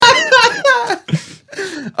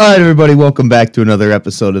All right, everybody, welcome back to another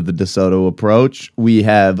episode of the DeSoto Approach. We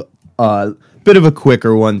have a bit of a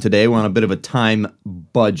quicker one today. We're on a bit of a time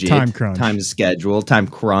budget, time crunch.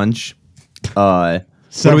 What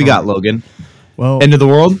do we got, Logan? Well, End of the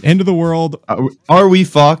world? End of the world. Are we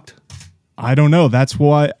fucked? I don't know. That's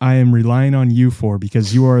what I am relying on you for,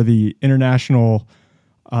 because you are the international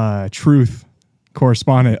truth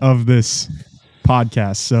correspondent of this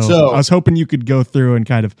podcast. So I was hoping you could go through and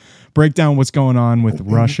kind of break down what's going on with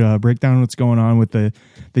Russia, break down what's going on with the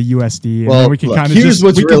USD, and then we can kind of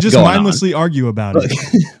just mindlessly argue about it.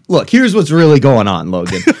 Look, here's what's really going on,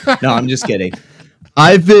 Logan. No, I'm just kidding.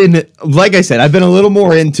 I've been a little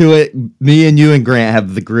more into it. Me and you and Grant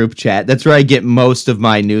have the group chat. That's where I get most of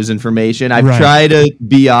my news information. I've tried to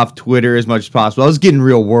be off Twitter as much as possible. I was getting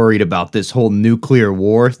real worried about this whole nuclear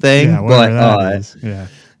war thing.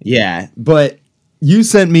 Yeah, but you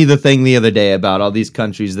sent me the thing the other day about all these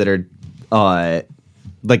countries that are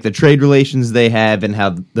like the trade relations they have and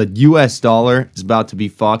how the US dollar is about to be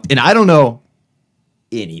fucked. And I don't know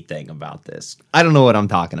anything about this. I don't know what I'm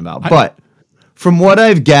talking about. But from what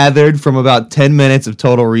I've gathered from about 10 minutes of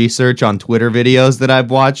total research on Twitter videos that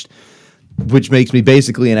I've watched, which makes me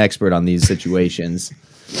basically an expert on these situations,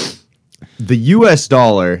 the US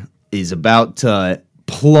dollar is about to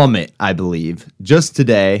plummet, I believe, just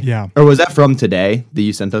today. Yeah. Or was that from today that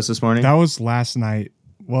you sent us this morning? That was last night.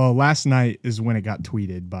 Well, last night is when it got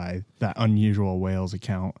tweeted by that Unusual Whales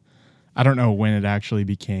account. I don't know when it actually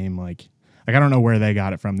became like I don't know where they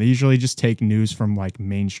got it from. They usually just take news from like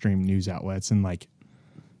mainstream news outlets and like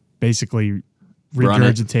basically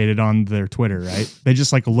regurgitate it on their Twitter, right? They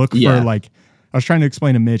just like look for like, I was trying to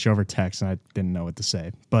explain to Mitch over text and I didn't know what to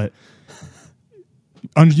say, but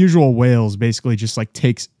Unusual Whales basically just like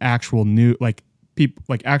takes actual new like people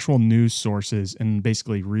like actual news sources and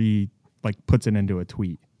basically puts it into a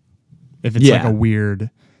tweet. If it's like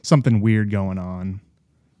something weird going on,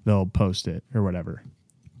 they'll post it or whatever.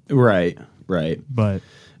 Right. But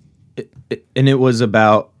and it was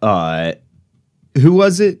about who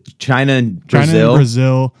was it? China and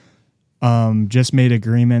Brazil just made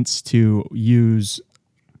agreements to use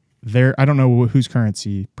their, I don't know whose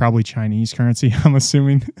currency, probably Chinese currency, I'm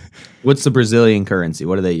assuming. What's the Brazilian currency?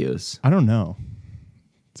 What do they use? I don't know.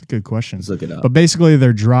 It's a good question. Let's look it up. But basically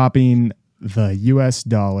they're dropping the US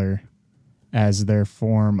dollar as their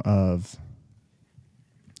form of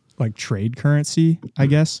like trade currency, I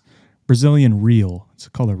guess. Brazilian real. It's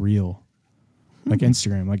called a real. Like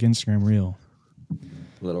Instagram real.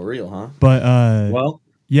 Little real, huh? But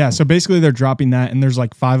yeah, so basically they're dropping that, and there's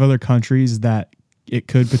like 5 other countries that it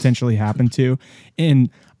could potentially happen to. And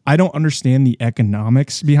I don't understand the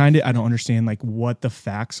economics behind it. I don't understand like what the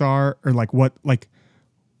facts are or like what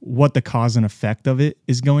the cause and effect of it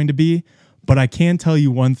is going to be. But I can tell you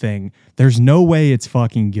one thing. There's no way it's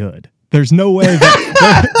fucking good. There's no way.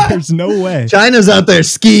 There's no way. China's out there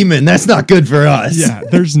scheming. That's not good for us. Yeah,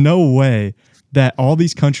 there's no way that all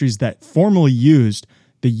these countries that formerly used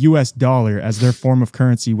the US dollar as their form of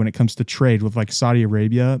currency when it comes to trade with like Saudi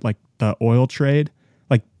Arabia, like the oil trade,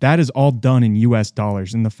 like that is all done in US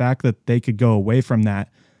dollars. And the fact that they could go away from that,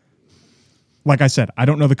 like I said, I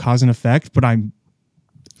don't know the cause and effect, but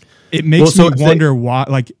it makes me wonder why,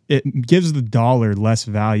 like it gives the dollar less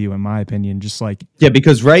value, in my opinion, just like. Yeah,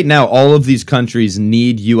 because right now, all of these countries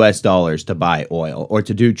need US dollars to buy oil or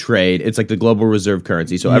to do trade. It's like the global reserve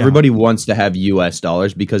currency. So everybody wants to have US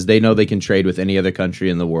dollars because they know they can trade with any other country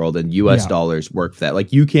in the world, and US dollars work for that.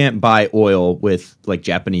 Like you can't buy oil with like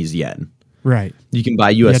Japanese yen. Right. You can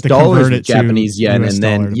buy US dollars with Japanese yen, and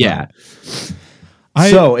then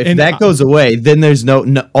if that goes away, then there's no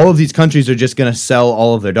all of these countries are just going to sell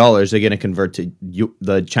all of their dollars. They're going to convert to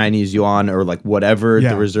the Chinese yuan or like whatever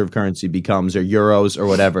the reserve currency becomes, or euros or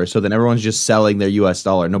whatever. So then everyone's just selling their US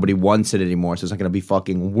dollar. Nobody wants it anymore. So it's not going to be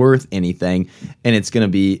fucking worth anything. And it's going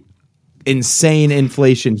to be insane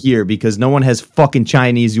inflation here because no one has fucking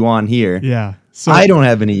Chinese yuan here. Yeah. So I don't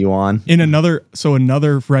have any yuan. Another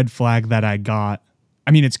red flag that I got,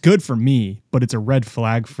 I mean, it's good for me, but it's a red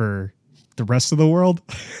flag for the rest of the world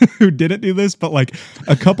who didn't do this, but like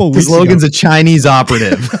a couple weeks ago. Because Logan's a Chinese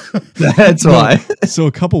operative. That's why. So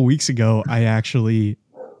a couple weeks ago, I actually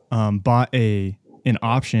bought an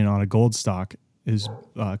option on a gold stock. Is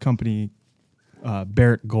company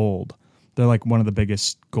Barrick Gold. They're like one of the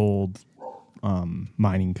biggest gold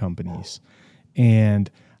mining companies. And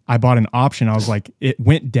I bought an option. I was like, it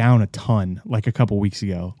went down a ton like a couple weeks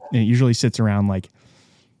ago. And it usually sits around like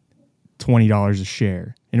 $20 a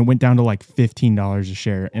share, and it went down to like $15 a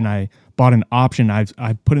share. And I bought an option. I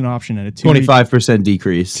put an option at a 25%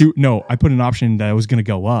 decrease. I put an option that it was going to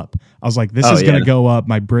go up. I was like, this is going to go up.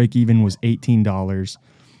 My break even was $18.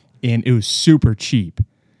 and it was super cheap.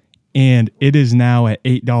 And it is now at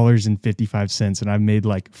 $8.55, and I've made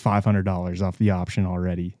like $500 off the option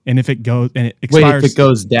already. And if it goes and it expires, Wait, if it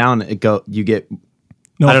goes down, you get.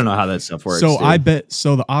 no, I don't know how that stuff works. So dude. I bet.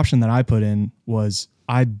 So the option that I put in was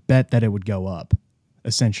I bet that it would go up,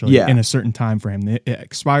 essentially, Yeah. in a certain time frame. It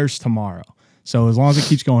expires tomorrow. So as long as it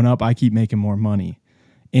keeps going up, I keep making more money.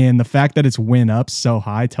 And the fact that it's went up so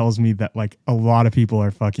high tells me that like a lot of people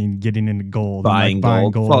are fucking getting into gold, buying and,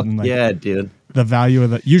 like, gold. Fuck and like yeah, dude. the value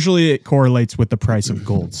of the. Usually it correlates with the price of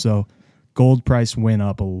gold. So gold price went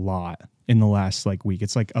up a lot in the last like week.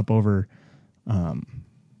 It's like up over, I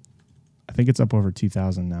think it's up over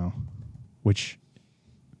 2,000 now, which,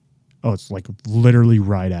 it's like literally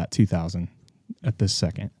right at 2,000 at this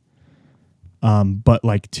second. But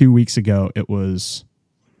like 2 weeks ago it was,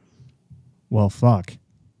 well, fuck.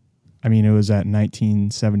 I mean, it was at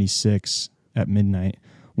 1976 at midnight.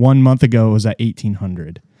 1 month ago, it was at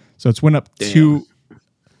 1,800. So it's went up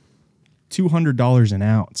 $200 an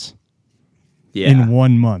ounce in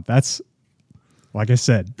 1 month. That's, like I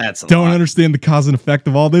said, don't understand the cause and effect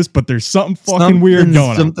of all this, but there's something fucking weird going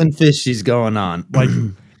on. Something fishy's going on. Like,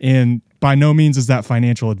 and by no means is that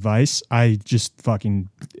financial advice. I just fucking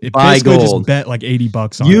buy basically gold. just bet like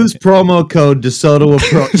 $80 on Use it. promo code DeSoto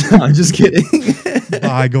Approach. No, I'm just kidding.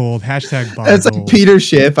 Buy gold. Hashtag buy That's gold. like Peter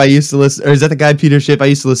Schiff. I used to listen, or is that the guy Peter Schiff? I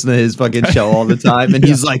used to listen to his fucking show all the time, and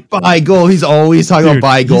he's like, buy gold. He's always talking about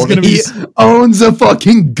buy gold. He owns a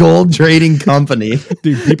fucking gold trading company.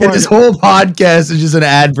 Dude, people and this whole podcast is just an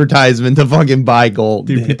advertisement to fucking buy gold.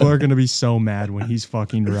 Dude, people are gonna be so mad when he's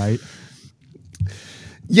fucking right.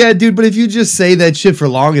 Yeah, dude, but if you just say that shit for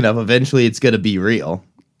long enough, eventually it's gonna be real.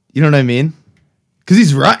 You know what I mean? Because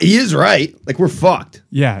he's right. He is right. Like, we're fucked.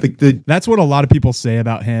 Yeah, that's what a lot of people say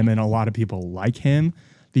about him, and a lot of people like him.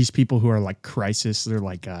 These people who are like crisis, they're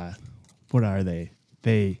like, what are they?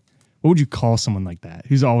 What would you call someone like that?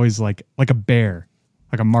 Who's always like a bear,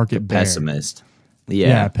 like a market bear. Pessimist.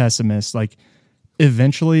 Yeah, pessimist. Like,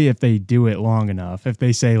 eventually, if they do it long enough, if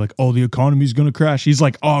they say like, "Oh, the economy's gonna crash," he's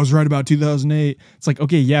like, "Oh, I was right about 2008." It's like,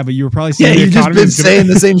 okay, yeah, but you were probably saying you've just been saying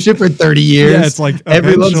the same shit for 30 years. Yeah, it's like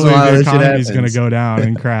every once in a eventually while the that shit economy's gonna happens. go down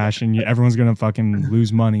and crash, and everyone's gonna fucking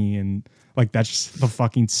lose money, and like that's just the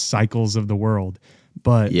fucking cycles of the world.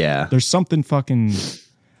 But Yeah. there's something fucking,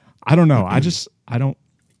 I don't know. I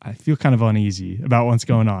feel kind of uneasy about what's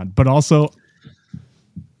going on, but also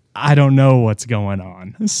I don't know what's going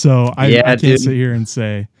on. So I can't sit here and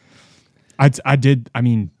say I thought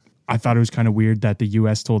it was kind of weird that the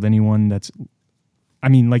US told anyone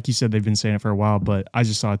like you said, they've been saying it for a while, but I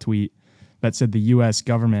just saw a tweet that said the US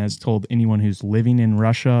government has told anyone who's living in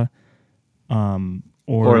Russia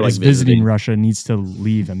or like is visiting Russia needs to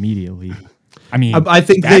leave immediately. I mean, I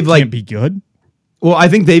think that they've can't be good. Well, I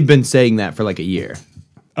think they've been saying that for like a year.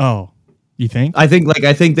 Oh, you think? I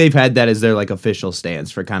think they've had that as their like official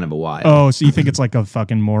stance for kind of a while. Oh, so you think it's like a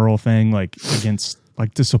fucking moral thing, like against,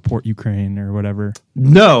 like to support Ukraine or whatever?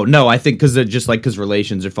 No, I think because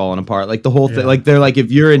relations are falling apart. Like the whole thing, like they're like,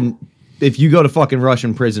 if you go to fucking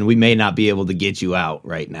Russian prison, we may not be able to get you out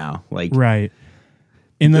right now. Like, right.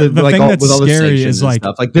 And the like thing all, that's with all the scary sanctions is and like,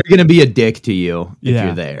 stuff. Like they're gonna be a dick to you if Yeah.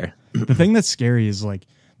 you're there. the thing that's scary is like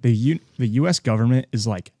the U.S. government is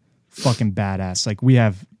like fucking badass. Like we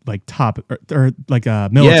have like top or like a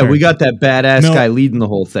military. Yeah, we got that badass guy leading the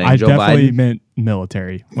whole thing. I Joe definitely Biden. meant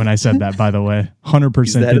military when I said that, by the way. 100%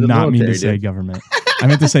 He's the head did of the not mean to military, say dude. government. I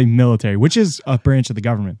meant to say military, which is a branch of the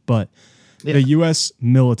government. But the U.S.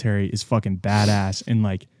 military is fucking badass and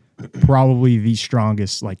like probably the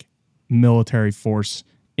strongest like military force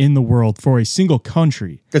in the world for a single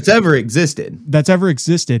country That's ever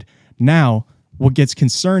existed. Now, what gets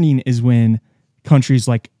concerning is when countries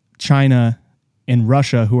like China and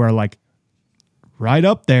Russia, who are like right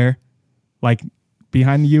up there, like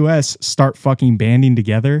behind the U.S., start fucking banding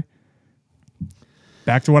together.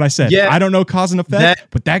 Back to what I said. Yeah, I don't know cause and effect,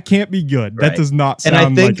 but that can't be good. Right. That does not And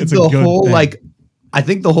sound I think like it's a good whole thing. I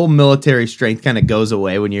think the whole military strength kind of goes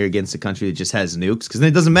away when you're against a country that just has nukes, because then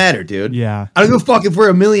it doesn't matter, dude. Yeah. I don't give a fuck if we're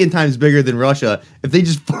a million times bigger than Russia. If they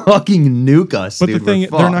just fucking nuke us, But dude, the thing, we're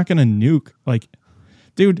they're fucked. not going to nuke. Like,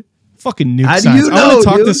 dude, fucking nuke How do science. you I want know, to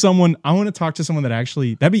talk to dude? someone. I want to talk to someone that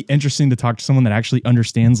actually. That'd be interesting to talk to someone that actually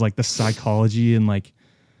understands like the psychology and like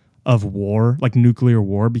of war, like nuclear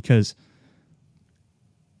war. Because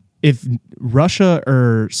if Russia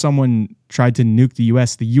or someone tried to nuke the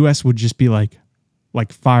U.S. would just be like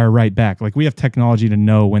fire right back. Like we have technology to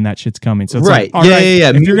know when that shit's coming. So it's Right. like, all right,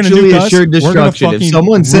 Yeah. if you're gonna Mutually nuke us, assured we're gonna destruction. If fucking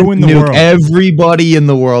someone sent ruin the nuke, world. everybody in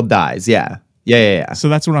the world dies. Yeah. So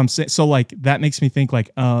that's what I'm saying. So like that makes me think like,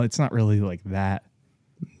 it's not really like that.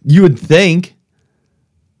 You would think.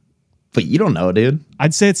 But you don't know, dude.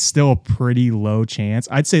 I'd say it's still a pretty low chance.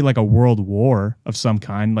 I'd say like a world war of some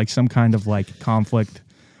kind, like some kind of like conflict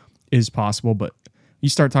is possible. But you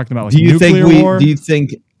start talking about like nuclear war. Do you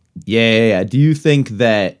think? Yeah. Do you think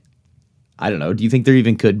that? I don't know. Do you think there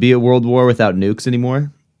even could be a world war without nukes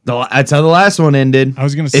anymore? That's how the last one ended. I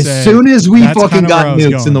was gonna say, as soon as we fucking got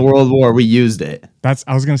nukes in the World War, we used it.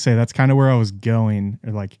 I was gonna say that's kind of where I was going,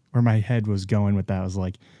 or like where my head was going with that. I was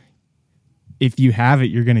like, if you have it,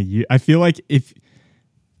 you're gonna use. I feel like if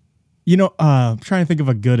I'm trying to think of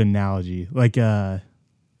a good analogy, like like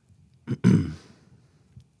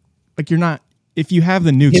you're not. If you have the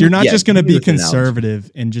nukes, you're not just gonna be conservative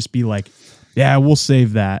and just be like, yeah, we'll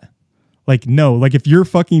save that. Like no, like if your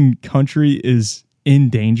fucking country is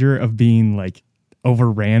in danger of being like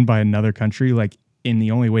overran by another country, like, and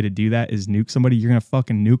the only way to do that is nuke somebody, you're gonna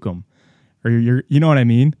fucking nuke them, or you know what I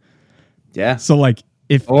mean? Yeah. So like,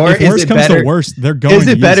 if worst comes to worst, they're going. Is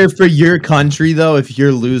it better for your country though if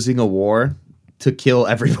you're losing a war to kill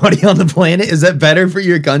everybody on the planet? Is that better for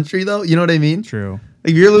your country though? You know what I mean? True.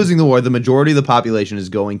 If you're losing the war, the majority of the population is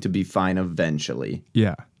going to be fine eventually.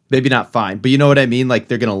 Yeah. Maybe not fine, but you know what I mean? Like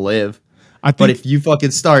they're gonna live. But if you fucking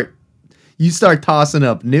start tossing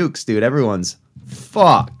up nukes, dude, everyone's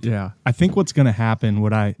fucked. Yeah. I think what's going to happen,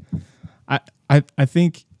 I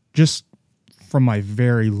think just from my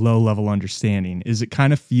very low level understanding is it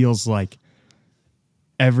kind of feels like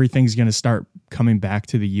everything's going to start coming back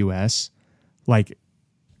to the US. Like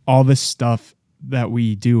all this stuff that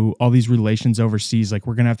we do, all these relations overseas, like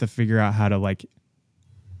we're going to have to figure out how to like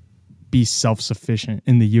be self-sufficient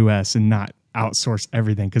in the US and not outsource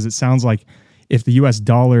everything. Cause it sounds like if the US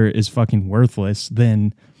dollar is fucking worthless,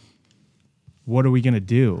 then what are we going to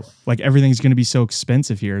do? Like everything's going to be so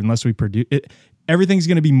expensive here unless we produce it. Everything's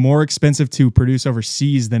going to be more expensive to produce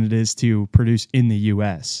overseas than it is to produce in the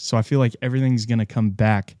US. So I feel like everything's going to come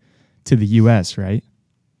back to the US, right?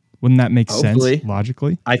 Wouldn't that make sense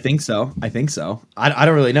logically? I think so. I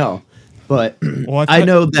don't really know, but I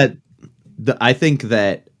know that I think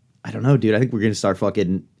that, I don't know, dude. I think we're going to start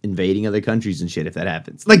fucking invading other countries and shit if that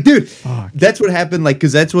happens. Like, dude, that's what happened. Like,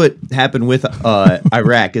 because that's what happened with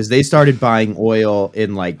Iraq is they started buying oil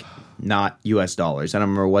in like not US dollars. I don't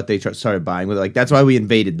remember what they started buying with. Like, that's why we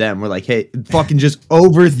invaded them. We're like, hey, fucking just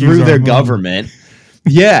overthrew their government.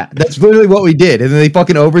 Yeah, that's literally what we did. And then they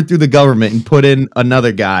fucking overthrew the government and put in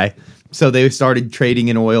another guy. So they started trading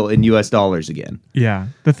in oil in US dollars again. Yeah.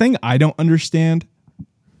 The thing I don't understand,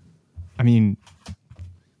 the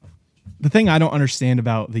thing I don't understand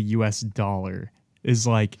about the US dollar is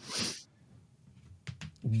like,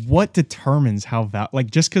 what determines how like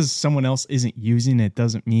just because someone else isn't using it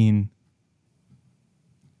doesn't mean.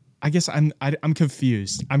 I guess I'm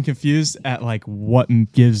confused. I'm confused at like what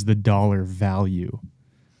gives the dollar value.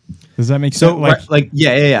 Does that make sense? So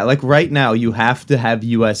yeah. Like right now, you have to have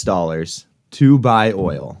US dollars to buy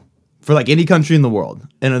oil for like any country in the world,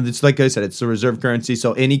 and it's like I said, it's a reserve currency,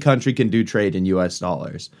 so any country can do trade in US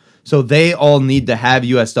dollars. So they all need to have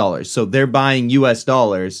US dollars. So they're buying US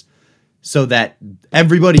dollars so that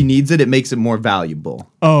everybody needs it. It makes it more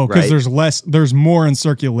valuable. Oh, because there's more in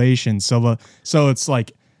circulation. So it's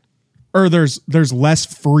like, or there's less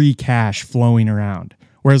free cash flowing around.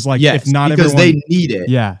 Whereas like if not because everyone, they need it.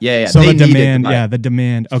 Yeah. So the demand, the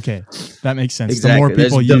demand. Okay, that makes sense. Exactly. The more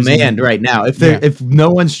people there's demand right now. If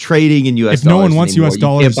no one's trading in US dollars, no one wants US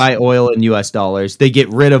dollars, you can't buy oil in US dollars. They get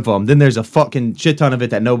rid of them. Then there's a fucking shit ton of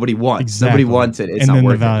it that nobody wants. Exactly. Nobody wants it. It's not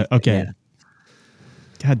worth it. Okay. Yeah.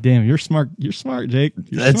 God damn, you're smart. You're smart, Jake.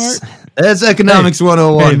 That's economics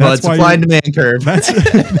 101, but it's supply and demand curve.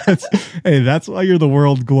 That's why you're the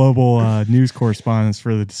world global news correspondent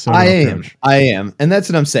for the DeSoto. I am. And that's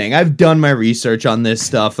what I'm saying. I've done my research on this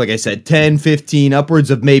stuff. Like I said, 10, 15,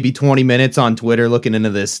 upwards of maybe 20 minutes on Twitter looking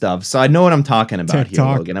into this stuff. So I know what I'm talking about here,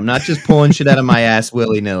 Logan. I'm not just pulling shit out of my ass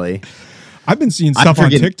willy-nilly. I've been seeing stuff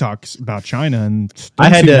on TikTok about China, and I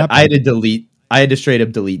had to straight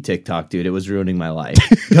up delete TikTok, dude. It was ruining my life.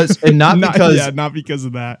 Not because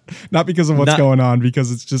of that. Not because of what's going on, because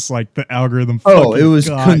it's just like the algorithm. It was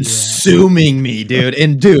consuming me, dude.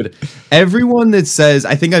 And dude, everyone that says,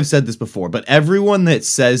 I think I've said this before, but everyone that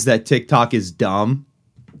says that TikTok is dumb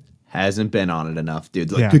hasn't been on it enough,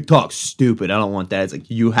 dude. Like, TikTok's stupid. I don't want that. It's like,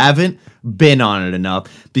 you haven't been on it enough,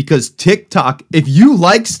 because TikTok, if you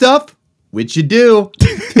like stuff, which you do,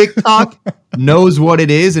 TikTok knows what it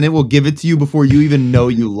is, and it will give it to you before you even know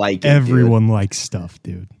you like it. Everyone likes stuff,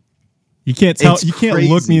 dude. You can't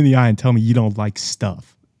look me in the eye and tell me you don't like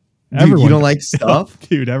stuff. Dude, you don't like stuff?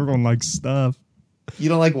 Dude, everyone likes stuff. You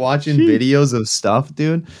don't like watching videos of stuff,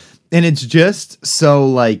 dude? And it's just so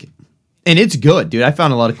like, And it's good, dude. I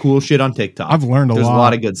found a lot of cool shit on TikTok. I've learned There's a lot. a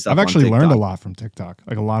lot of good stuff. I've actually on learned a TikTok. lot from TikTok,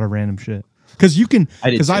 like a lot of random shit. Because you can, I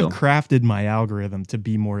did because I've too. crafted my algorithm to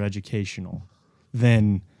be more educational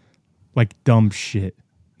than like dumb shit.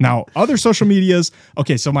 Now, other social medias,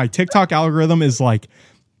 okay, so my TikTok algorithm is like,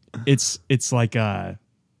 it's like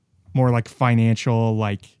more like financial,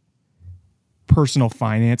 like personal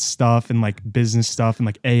finance stuff and like business stuff and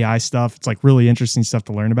like AI stuff. It's like really interesting stuff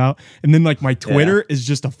to learn about. And then like my Twitter is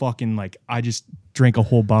just a fucking like, I just drank a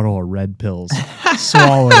whole bottle of red pills,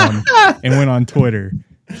 swallowed them, and went on Twitter.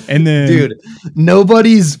 And then, Dude,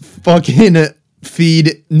 nobody's fucking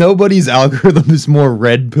feed, nobody's algorithm is more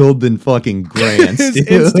red pilled than fucking Grant's. his dude.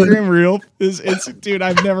 Instagram reel is, dude,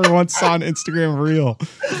 I've never once saw an Instagram reel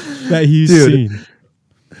that he's Dude. seen.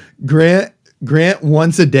 Grant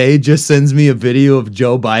once a day just sends me a video of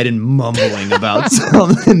Joe Biden mumbling about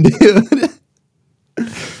something, dude.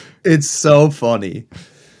 It's so funny.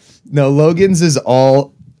 No, Logan's is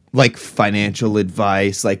all like financial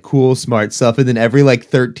advice, like cool, smart stuff. And then every like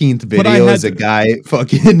 13th video is a guy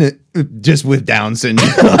fucking just with Down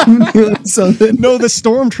syndrome doing something. No, the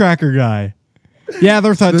storm tracker guy. Yeah,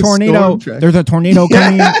 there's a The tornado. storm tracker. There's a tornado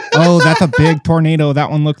coming. Oh, that's a big tornado.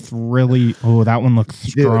 That one looks really. Oh, that one looks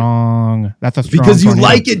strong. That's a strong Because you tornado.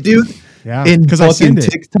 like it, dude. Yeah, And because I fucking send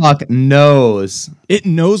it. TikTok knows. It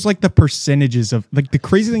knows like the percentages of like the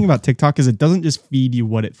crazy thing about TikTok is it doesn't just feed you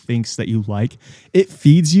what it thinks that you like. It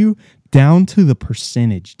feeds you down to the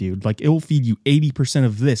percentage, dude. Like it will feed you 80%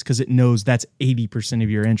 of this because it knows that's 80% of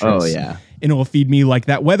your interest. Oh, yeah. And it will feed me like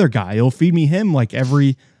that weather guy. It'll feed me him like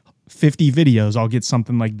every 50 videos. I'll get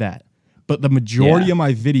something like that. But the majority of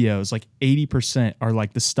my videos, like 80%, are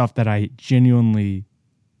like the stuff that I genuinely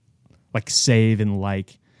like save and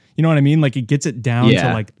like. You know what I mean? Like it gets it down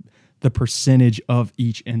to like the percentage of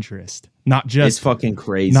each interest, not just It's fucking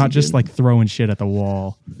crazy. not just dude. like throwing shit at the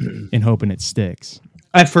wall and hoping it sticks.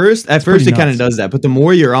 At first it pretty kind nuts. of does that, but the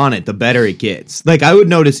more you're on it, the better it gets. Like I would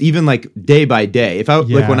notice even like day by day. If I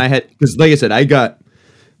like when I had, because like I said,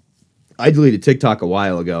 I deleted TikTok a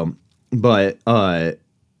while ago, but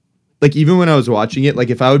like even when I was watching it, like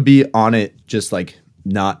if I would be on it just like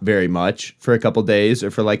not very much for a couple days or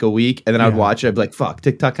for like a week, and then I'd watch it, I'd be like, fuck,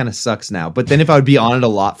 TikTok kind of sucks now. But then if I would be on it a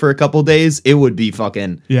lot for a couple days, it would be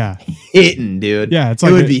fucking hitting, dude. Yeah, it's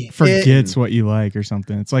like would it be forgets hitting. what you like or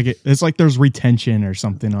something. It's like it's like there's retention or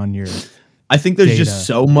something on your. I think there's data. just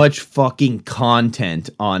so much fucking content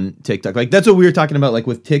on TikTok. Like that's what we were talking about, like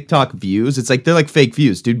with TikTok views. It's like they're like fake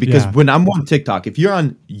views, dude. Because when I'm on TikTok, if you're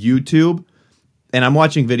on YouTube and I'm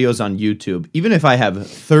watching videos on YouTube, even if I have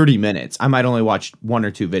 30 minutes, I might only watch 1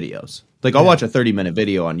 or 2 videos. Like I'll watch a 30-minute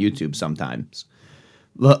video on YouTube sometimes.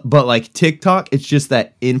 But like TikTok, it's just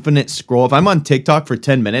that infinite scroll. If I'm on TikTok for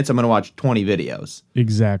 10 minutes, I'm going to watch 20 videos.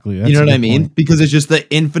 Exactly. That's You know a what I good mean? point. Because it's just the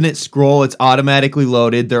infinite scroll. It's automatically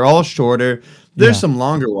loaded. They're all shorter. There's some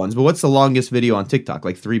longer ones, but what's the longest video on TikTok?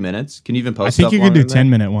 Like 3 minutes? Can you even post? I think stuff you can do longer than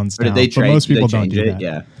that? 10-minute ones Or now, did they but most people don't change do it? that.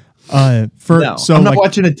 Yeah. No, so I'm not like,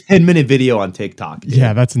 watching a 10-minute video on TikTok. Dude.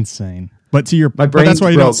 yeah, that's insane. But to your My but brain's that's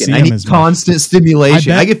why you don't see broken. I them need as much. constant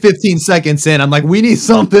stimulation. I bet- I get 15 seconds in. I'm like, we need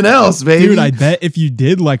something else, baby. Dude, I bet if you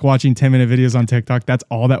did like watching 10-minute videos on TikTok, that's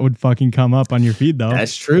all that would fucking come up on your feed though.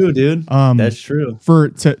 That's true, dude. That's true.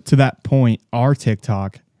 To that point, our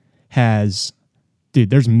TikTok has, dude,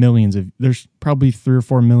 there's probably 3 or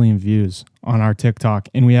 4 million views on our TikTok,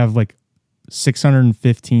 and we have like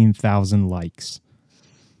 615,000 likes.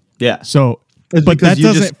 Yeah. So, It's but because that you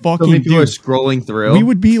doesn't just- so many fucking people are do. scrolling through. We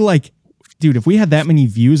would be like, dude, if we had that many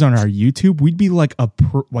views on our YouTube, we'd be like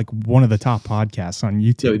like one of the top podcasts on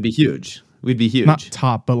YouTube. Yeah, we'd be huge. We'd be huge. Not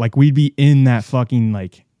top, but like we'd be in that fucking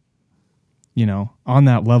like, you know, on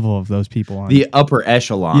that level of those people on The upper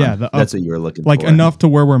echelon. Yeah, that's what you were looking like for. enough to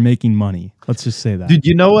where we're making money. Let's just say that. Dude,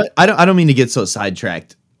 you know what? I don't mean to get so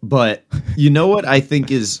sidetracked, but you know what I think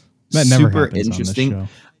is That never super happens on this interesting? show.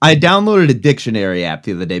 I downloaded a dictionary app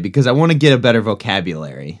the other day because I want to get a better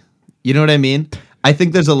vocabulary. You know what I mean? I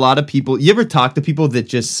think there's a lot of people. You ever talk to people that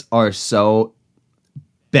just are so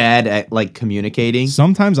bad at like communicating?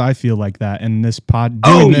 Sometimes I feel like that, and this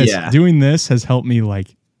doing this has helped me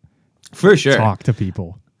like For sure. talk to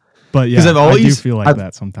people. But yeah, I've I do always- feel like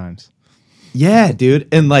that sometimes. Yeah, dude.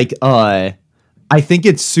 And like I think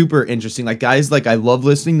it's super interesting. Like guys, like I love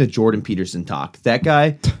listening to Jordan Peterson talk. That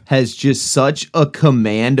guy has just such a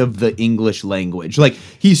command of the English language. Like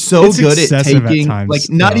he's so It's good at excessive at taking times, like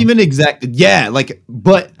not though. even exact. Yeah, like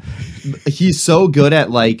but he's so good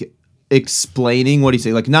at like explaining what he's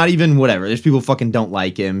saying. Like not even whatever. There's people fucking don't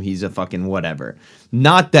like him. He's a fucking whatever.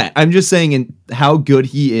 Not that. I'm just saying in how good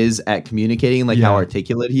he is at communicating, like how Yeah.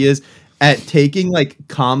 articulate he is at taking like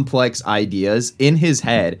complex ideas in his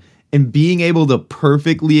head and being able to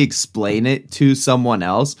perfectly explain it to someone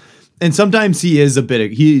else. And sometimes he is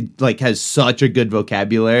he like has such a good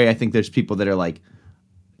vocabulary. I think there's people that are like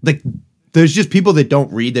there's just people that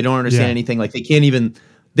don't read, they don't understand anything. Like they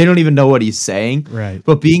don't even know what he's saying. Right.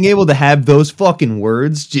 But being able to have those fucking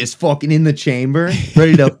words just fucking in the chamber,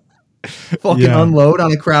 ready to fucking unload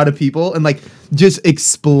on a crowd of people and like just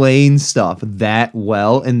explain stuff that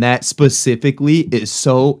well and that specifically is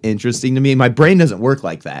so interesting to me. My brain doesn't work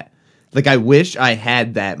like that. Like I wish I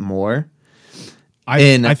had that more. I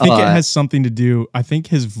think it has something to do. I think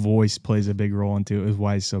his voice plays a big role into it, is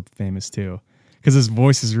why he's so famous too. Because his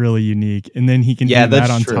voice is really unique, and then he can do that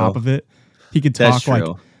on top of it. He could talk like,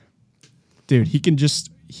 dude. He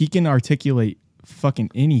can articulate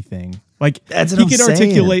fucking anything. Like he could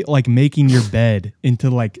articulate like making your bed into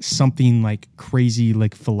like something like crazy,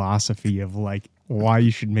 like philosophy of like why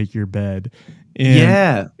you should make your bed.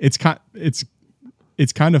 And it's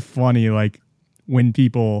kind of funny, like when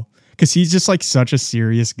people. Because he's just like such a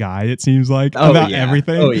serious guy, it seems like, about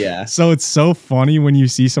everything. Oh yeah. So it's so funny when you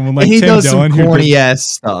see someone like Tim Dillon. He does Dillon, some corny ass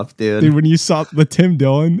stuff, dude. Dude, when you saw the Tim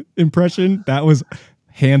Dillon impression, that was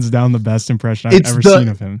hands down the best impression I've ever seen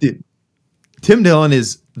of him. Dude, Tim Dillon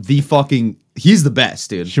is he's the best,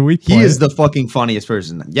 dude. Should we? He is the fucking funniest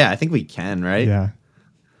person. Yeah, I think we can, right? Yeah.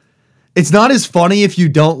 It's not as funny if you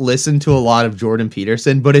don't listen to a lot of Jordan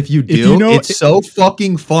Peterson, but if you do, it's so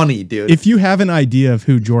fucking funny, dude. If you have an idea of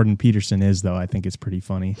who Jordan Peterson is, though, I think it's pretty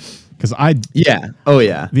funny. Because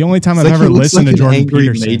the only time I've ever listened to Jordan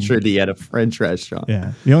Peterson, maitre d' at a French restaurant.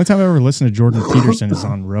 Yeah, the only time I've ever listened to Jordan Peterson is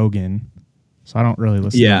on Rogan, so I don't really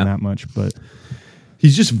listen to him that much. But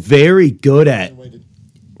he's just very good at.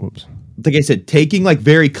 Whoops. Like I said, taking like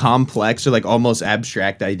very complex or like almost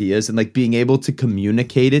abstract ideas and like being able to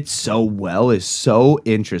communicate it so well is so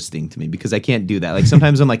interesting to me because I can't do that. Like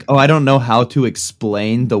sometimes I'm like, oh, I don't know how to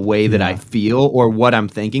explain the way that I feel or what I'm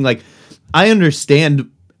thinking. Like I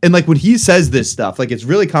understand. And like when he says this stuff, like it's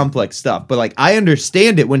really complex stuff, but like I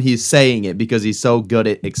understand it when he's saying it because he's so good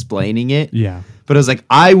at explaining it. Yeah. But I was like,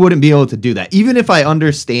 I wouldn't be able to do that. Even if I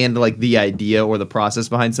understand like the idea or the process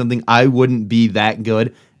behind something, I wouldn't be that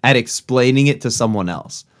good at explaining it to someone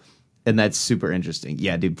else. And that's super interesting.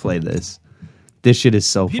 Yeah, dude, play this. This shit is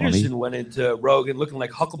so funny. Peterson went into Rogan looking like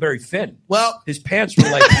Huckleberry Finn. Well, his pants were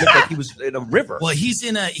like looked like he was in a river. Well, he was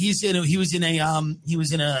in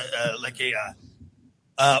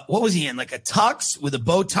what was he in? Like a tux with a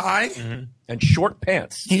bow tie and short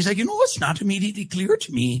pants. He's like, it's not immediately clear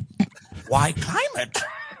to me why climate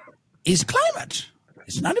is climate.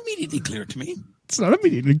 It's not immediately clear to me. It's not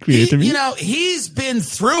immediately clear to me. He's been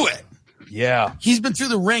through it. Yeah. He's been through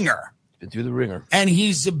the ringer. And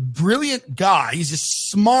he's a brilliant guy. He's a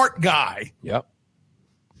smart guy. Yep.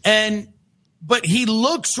 But he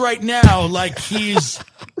looks right now like he's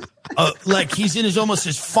in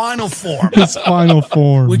his final form. His final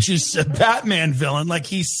form. Which is a Batman villain. Like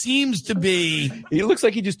he seems to be. He looks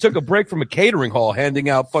like he just took a break from a catering hall handing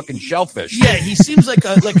out fucking shellfish. Yeah, he seems like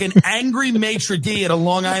an angry maitre d' at a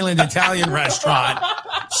Long Island Italian restaurant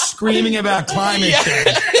screaming about climate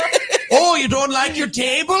change. Oh, you don't like your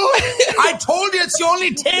table? I told you it's the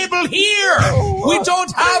only table here. We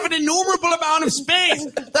don't have an innumerable amount of space.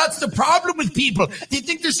 That's the problem with people. They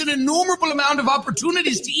think there's an innumerable amount of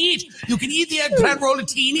opportunities to eat. You can eat the eggplant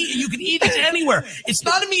rollatini and you can eat it anywhere. It's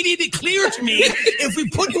not immediately clear to me if we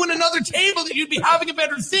put you in another table that you'd be having a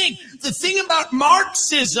better thing. The thing about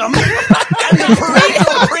Marxism and the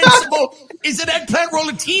Pareto principle is that eggplant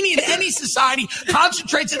rollatini in any society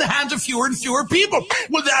concentrates in the hands of fewer and fewer people.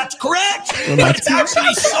 Well, that's correct. But it's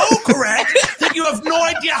actually so correct that you have no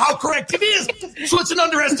idea how correct it is. So it's an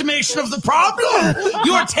underestimation of the problem.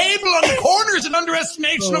 Your table on the corner is an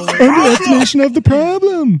underestimation of the problem. Underestimation of the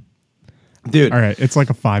problem. Dude. All right. It's like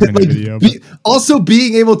a 5-minute video. Also,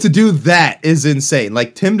 being able to do that is insane.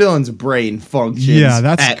 Like, Tim Dillon's brain functions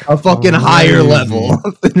at a fucking higher level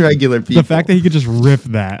than regular people. The fact that he could just riff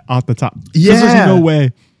that off the top. Yeah.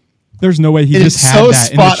 There's no way he just had so that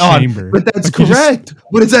spot in the chamber. But that's correct.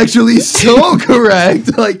 But it's actually so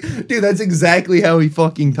correct. Like, dude, that's exactly how he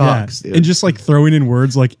fucking talks. Dude. And just like throwing in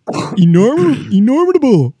words like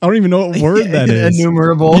innumerable. I don't even know what word that is.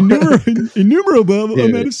 Innumerable. Innumerable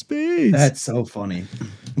amount of space. That's so funny.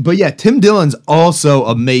 But yeah, Tim Dillon's also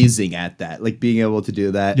amazing at that. Like being able to do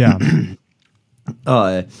that. Yeah.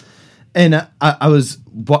 And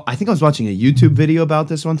I think I was watching a YouTube video about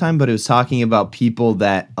this one time, but it was talking about people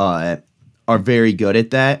that are very good at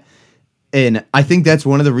that. And I think that's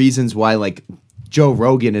one of the reasons why like Joe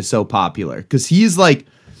Rogan is so popular, because he's like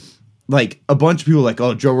a bunch of people are like,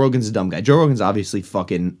 oh, Joe Rogan's a dumb guy. Joe Rogan's obviously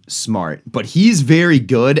fucking smart, but he's very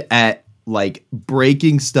good at like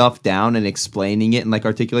breaking stuff down and explaining it and like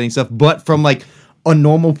articulating stuff, but from like a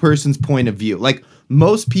normal person's point of view. Like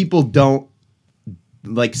most people don't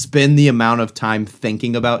like spend the amount of time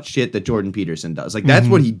thinking about shit that Jordan Peterson does. Like that's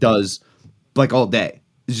what he does like all day.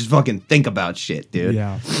 Is just fucking think about shit, dude.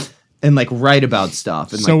 Yeah. And like write about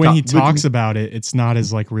stuff. And So like, when he talks about it, it's not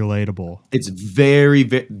as like relatable. it's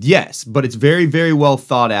very, yes, but it's very, very well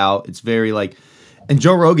thought out. It's very like, and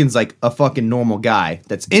Joe Rogan's like a fucking normal guy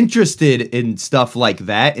that's interested in stuff like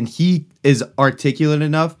that. And he is articulate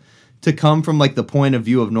enough to come from like the point of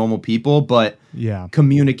view of normal people, but Yeah.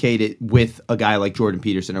 communicate it with a guy like Jordan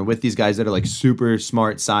Peterson or with these guys that are like super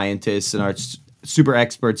smart scientists and are super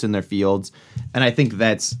experts in their fields. And I think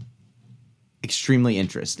that's extremely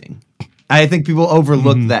interesting. I think people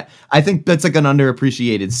overlook that. I think that's like an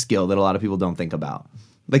underappreciated skill that a lot of people don't think about.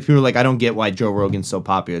 Like people are like, I don't get why Joe Rogan's so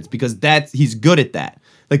popular. It's because he's good at that.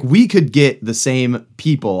 Like we could get the same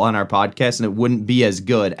people on our podcast and it wouldn't be as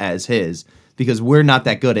good as his because we're not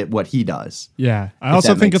that good at what he does. Yeah. I If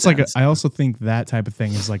also that think makes it's sense. I also think that type of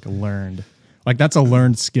thing is like learned. Like that's a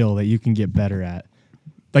learned skill that you can get better at.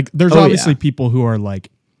 Like there's Oh, obviously yeah. people who are like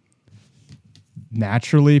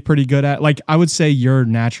naturally pretty good at, like I would say you're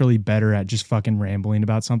naturally better at just fucking rambling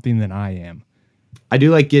about something than I am. I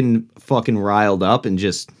do like getting fucking riled up and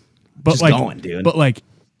just like going, dude. But like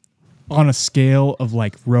on a scale of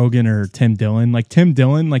like Rogan or Tim Dillon, like Tim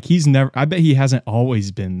Dillon, like he's never, I bet he hasn't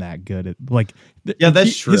always been that good at like, Yeah,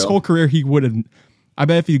 that's true. His whole career, he would have, I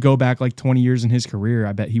bet if you go back like 20 years in his career,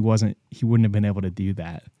 I bet he wouldn't have been able to do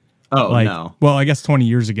that. Oh, Like, no. well, I guess 20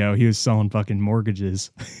 years ago he was selling fucking mortgages,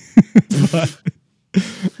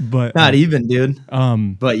 but Not even, dude.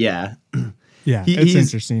 But yeah. yeah, he- it's he's-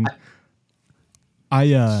 interesting.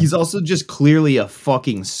 He's also just clearly a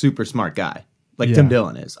fucking super smart guy. Like Yeah. Tim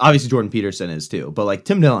Dillon is. Obviously Jordan Peterson is too. But like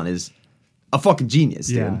Tim Dillon is a fucking genius,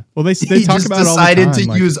 dude. Yeah. Well, they He talk just about it all the decided time, to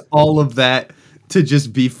like- use all of that to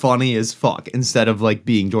just be funny as fuck instead of like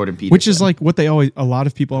being Jordan Peterson. Which is like what a lot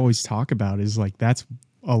of people always talk about is like that's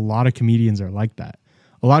a lot of comedians are like that.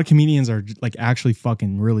 A lot of comedians are like actually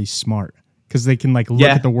fucking really smart because they can like look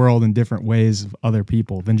Yeah. at the world in different ways of other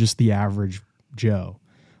people than just the average Joe.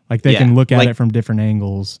 Like they Yeah, can look at like- it from different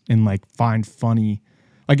angles and like find funny.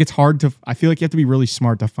 Like it's hard to. I feel like you have to be really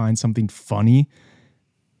smart to find something funny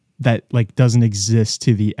that like doesn't exist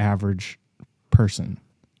to the average person.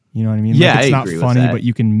 You know what I mean? Yeah, like, it's I not agree with funny, that. but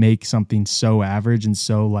you can make something so average and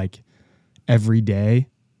so like everyday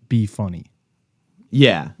be funny.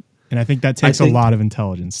 Yeah. And I think that takes think- a lot of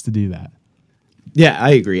intelligence to do that. Yeah,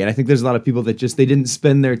 I agree. And I think there's a lot of people that just they didn't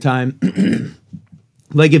spend their time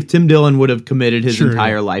like if Tim Dillon would have committed his Sure,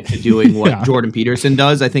 entire yeah. life to doing what Yeah. Jordan Peterson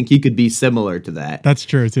does, I think he could be similar to that. That's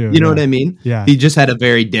true too. You know yeah. what I mean? Yeah. He just had a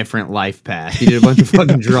very different life path. He did a bunch of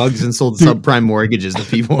fucking drugs and sold subprime mortgages to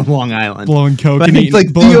people in Long Island. Blowing coke But I and think, eating,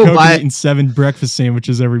 like, blowing Theo coke Von- and eating 7 breakfast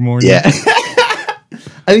sandwiches every morning. Yeah.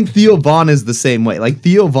 I think Theo Vaughn is the same way. Like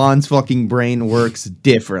Theo Vaughn's fucking brain works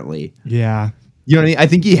differently. Yeah. You know what I mean? I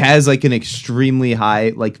think he has like an extremely high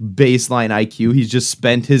like baseline IQ. He's just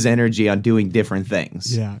spent his energy on doing different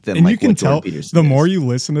things. Yeah. Than, And like, you can what Jordan tell Peterson the is. more you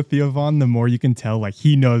listen to Theo Vaughn, the more you can tell like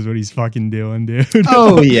he knows what he's fucking doing, dude.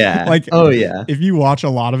 Oh yeah. Like oh yeah. if you watch a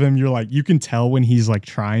lot of him, you're like you can tell when he's like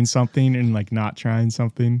trying something and like not trying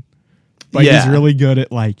something. But Yeah. he's really good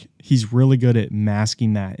at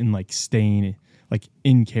masking that and like staying like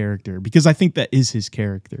in character because I think that is his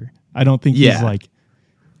character. I don't think Yeah.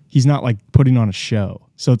 he's not like putting on a show.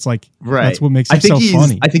 So it's like Right. that's what makes I him think so he's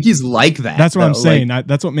funny. I think he's like that. That's what I'm though. saying. Like,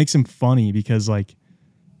 That's what makes him funny because like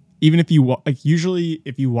even if you like usually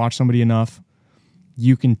if you watch somebody enough,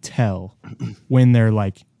 you can tell when they're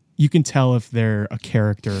like you can tell if they're a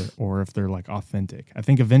character or if they're like authentic. I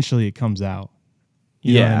think eventually it comes out.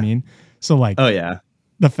 You know what I Yeah. mean? So like oh yeah.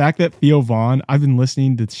 the fact that Theo Vaughn, I've been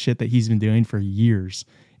listening to shit that he's been doing for years.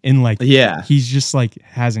 And like Yeah. he's just like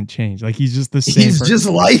hasn't changed. Like he's just the same. He's just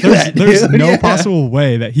like there's, that. There's dude. no Yeah. possible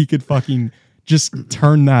way that he could fucking just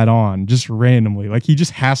turn that on just randomly. Like he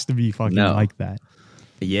just has to be fucking No. like that.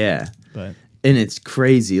 Yeah. But And it's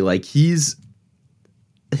crazy. Like his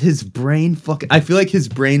brain fucking I feel like his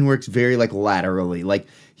brain works very like laterally. Like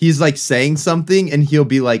he's like saying something and he'll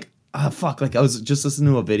be like, oh fuck. Like I was just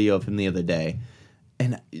listening to a video of him the other day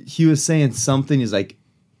and he was saying something. He's like,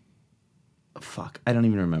 fuck, I don't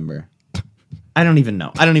even remember. I don't even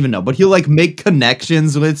know. But he'll like make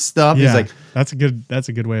connections with stuff. yeah, He's like, that's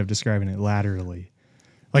a good way of describing it laterally.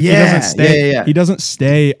 Like Yeah, he doesn't stay yeah. he doesn't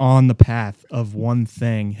stay on the path of one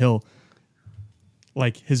thing. He'll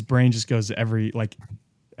like his brain just goes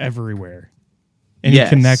everywhere. And Yes.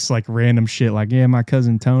 he connects like random shit like, yeah, my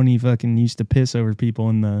cousin Tony fucking used to piss over people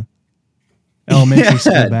in the elementary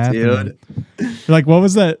school bathroom. dude. Like, what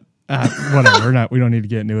was that? Whatever. We don't need to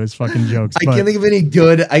get into his fucking jokes. I can't think of any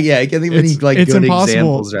good. I can't think of any like it's good impossible.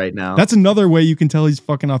 examples right now. That's another way you can tell he's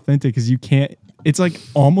fucking authentic, because you can't. It's like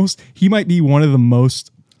almost he might be one of the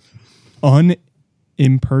most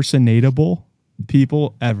unimpersonatable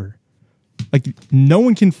people ever. Like no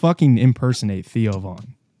one can fucking impersonate Theo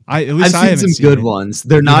Von. I've seen some good ones.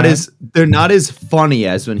 They're not as funny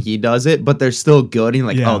as when he does it, but they're still good. And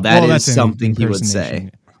like, that's something he would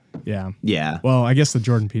say. Yeah. Yeah. Well, I guess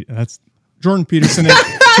Jordan Peterson. Jordan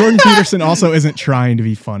Peterson also isn't trying to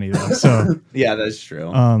be funny though. So yeah, that's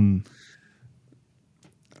true.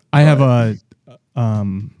 I have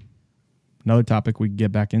another topic we can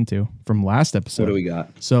get back into from last episode. What do we got?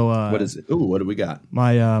 So what is it? Ooh, what do we got?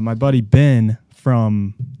 My buddy Ben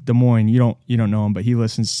from Des Moines. You don't know him, but he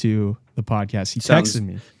listens to the podcast. He texted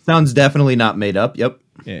me. Sounds definitely not made up. Yep.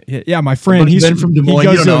 Yeah, my friend. He's Ben from Des Moines.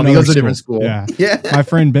 You don't know him. He goes to a different school. Yeah. My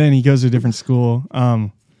friend Ben. He goes to a different school.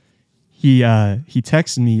 He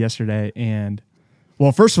texted me yesterday, and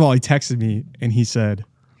well, first of all, he texted me and he said,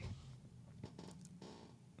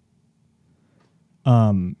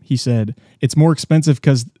 it's more expensive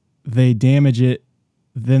because they damage it,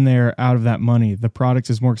 then they're out of that money. The product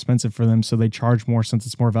is more expensive for them, so they charge more since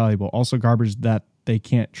it's more valuable. Also, garbage that they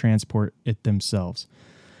can't transport it themselves.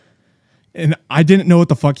 And I didn't know what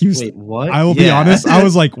the fuck he was. Wait, what? I will be honest. I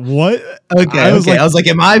was like, what? Okay. I was like,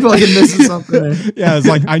 am I fucking missing something? Yeah. I was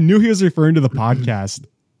like, I knew he was referring to the podcast,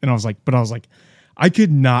 and I was like, I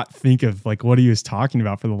could not think of like what he was talking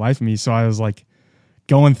about for the life of me. So I was like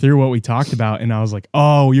going through what we talked about, and I was like,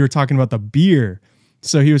 oh, you were talking about the beer.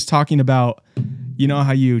 So he was talking about, you know,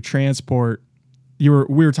 how you transport. We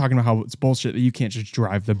were talking about how it's bullshit that you can't just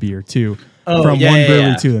drive the beer from one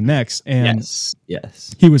brewery to the next. And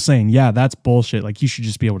yes, he was saying, yeah, that's bullshit. Like you should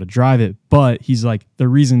just be able to drive it. But he's like, the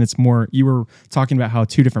reason it's more, you were talking about how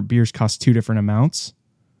two different beers cost two different amounts.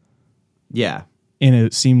 Yeah. And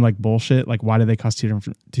it seemed like bullshit. Like, why do they cost two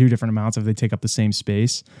different amounts if they take up the same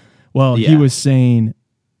space? Well, he was saying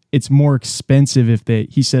it's more expensive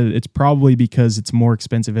he said it's probably because it's more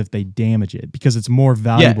expensive if they damage it, because it's more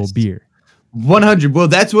valuable beer. 100. Well,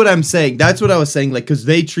 that's what I'm saying. That's what I was saying. Like, because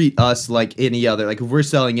they treat us like any other. Like, if we're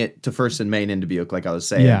selling it to First and Main in Dubuque, like I was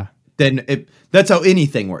saying, then that's how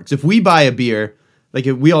anything works. If we buy a beer, like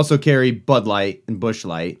if we also carry Bud Light and Busch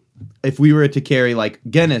Light. If we were to carry like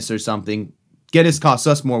Guinness or something, Guinness costs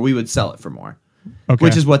us more. We would sell it for more,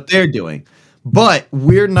 which is what they're doing. But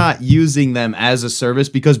we're not using them as a service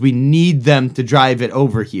because we need them to drive it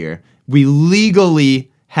over here. We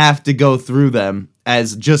legally have to go through them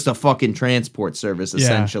as just a fucking transport service,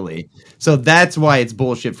 essentially. So that's why it's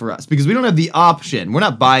bullshit for us, because we don't have the option. We're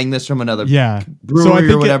not buying this from another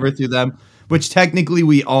brewery or whatever through them, which technically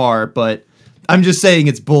we are, but I'm just saying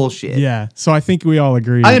it's bullshit. Yeah. So I think we all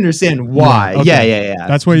agree. I understand why. Yeah.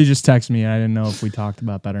 That's why you just texted me. I didn't know if we talked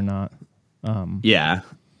about that or not. Yeah.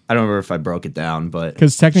 I don't remember if I broke it down, but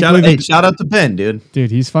because technically, shout out to Ben, dude.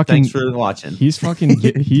 Dude, he's fucking. Thanks for watching. He's fucking.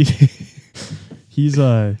 He's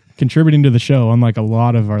contributing to the show, unlike a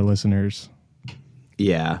lot of our listeners.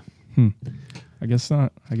 Yeah. I guess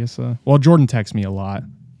not. I guess. Well, Jordan texts me a lot.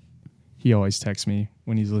 He always texts me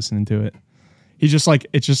when he's listening to it. He's just like,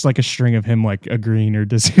 it's just like a string of him like agreeing or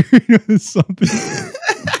disagreeing with something.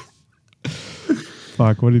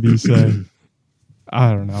 Fuck, what did he say?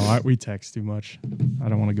 I don't know. We text too much. I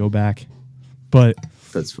don't want to go back. But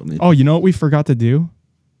that's funny. Oh, you know what we forgot to do?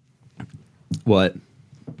 What?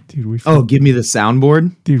 Dude, give me the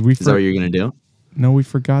soundboard? Dude, Is that what you're going to do? No, we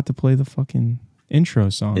forgot to play the fucking intro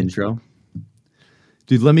song. Intro?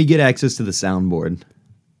 Dude, let me get access to the soundboard.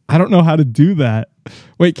 I don't know how to do that.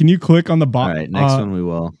 Wait, can you click on the bottom? All right, next one we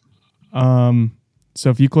will. So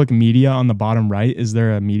if you click media on the bottom right, is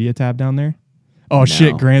there a media tab down there? Oh,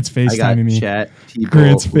 shit, Grant's FaceTiming me. Chat, people,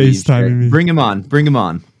 Grant's FaceTiming me. Bring him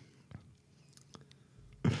on.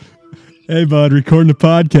 Hey, bud, recording a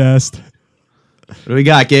podcast. What do we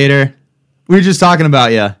got, Gator? We were just talking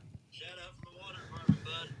about you.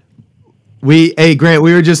 Hey, Grant,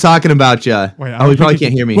 we were just talking about you. Wait, we probably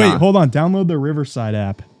can't hear me. Wait, hold on. Download the Riverside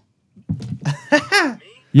app.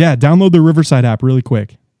 Yeah, download the Riverside app really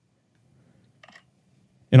quick.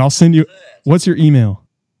 And I'll send you. What's your email?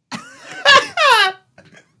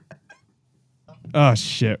 Oh,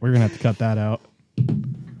 shit. We're going to have to cut that out.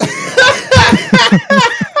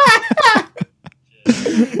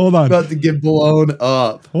 Hold on. About to get blown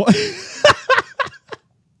up.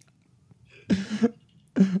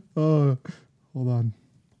 Oh, hold on.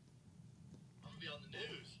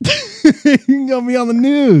 You're gonna be on the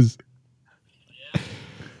news.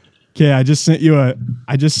 Okay, I just sent you a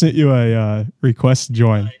request to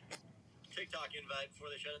join.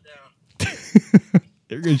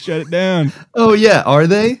 They're gonna shut it down. Oh yeah, are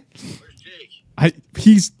they?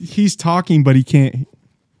 He's talking, but he can't.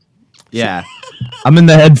 Yeah, I'm in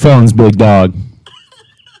the headphones, big dog.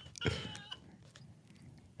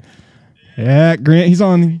 Yeah, Grant, he's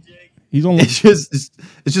on. It's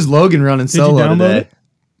just Logan running Did you solo download today. it?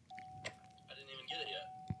 I didn't even get it yet.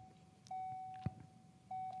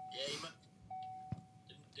 Yeah,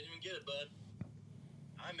 didn't even get it, bud.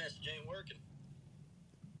 iMessage ain't working.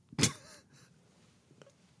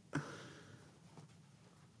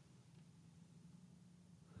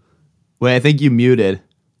 Wait, I think you muted.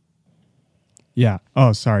 Yeah.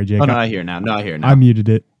 Oh, sorry, Jake. Oh no, I hear now. No, I hear now. I muted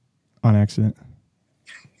it on accident.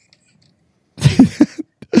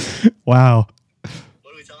 Wow. What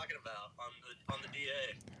are we talking about on the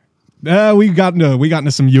DA? We got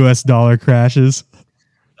into some US dollar crashes.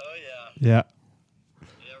 Oh yeah. Yeah.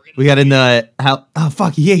 Yeah, We got into how? Oh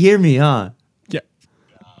fuck, you hear me, huh? Yeah.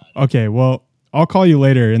 Okay, well, I'll call you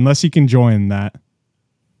later unless you can join that.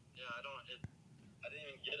 Yeah, I didn't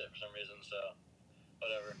even get it for some reason, so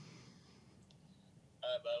whatever.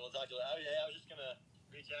 Alright, bud, we'll talk to you later. Oh yeah, I was just gonna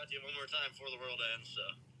reach out to you one more time before the world ends, so.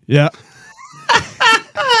 Yeah.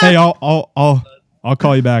 Hey, I'll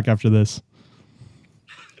call you back after this.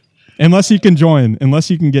 Unless you can join. Unless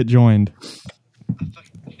you can get joined. I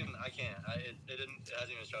can't. It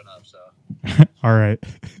hasn't even shown up, so. All right.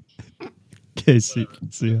 Okay, see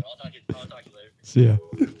ya. I'll talk to you later. See ya.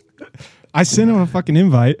 I sent him a fucking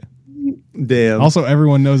invite. Damn. Also,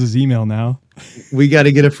 everyone knows his email now. We got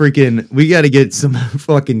to get some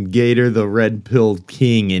fucking Gator the Red Pill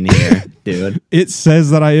King in here, dude. It says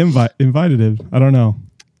that I invited him. I don't know.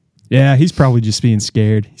 Yeah, he's probably just being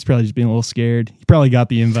scared. He's probably just being a little scared. He probably got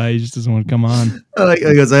the invite. He just doesn't want to come on. I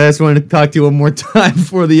just wanted to talk to you one more time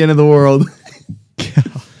before the end of the world.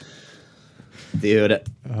 Dude.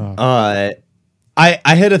 I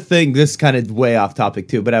had a thing, this kind of way off topic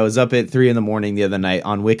too, but I was up at 3 a.m. the other night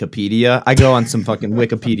on Wikipedia. I go on some fucking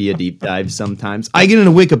Wikipedia deep dives sometimes. I get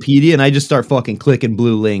into Wikipedia and I just start fucking clicking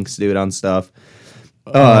blue links, dude, on stuff.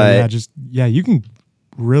 You can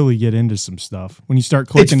really get into some stuff when you start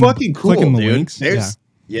clicking. It's fucking cool, clicking the dude. links.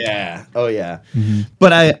 Yeah. Oh yeah. Mm-hmm.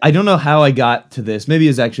 But I don't know how I got to this. Maybe it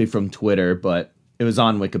was actually from Twitter, but it was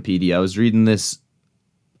on Wikipedia. I was reading this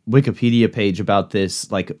Wikipedia page about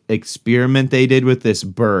this like experiment they did with this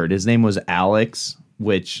bird. His name was Alex,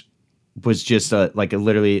 which was just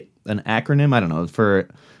literally an acronym, I don't know, for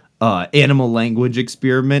animal language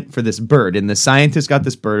experiment for this bird. And the scientist got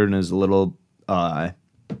this bird and it was a little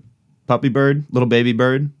puppy bird, little baby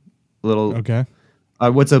bird, little Okay.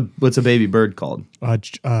 What's a baby bird called?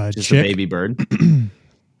 Just chick? a baby bird.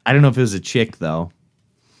 I don't know if it was a chick though.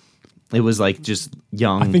 It was like just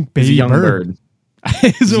young. I think it was a baby young bird.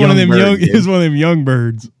 He's one of them young. He's one of them young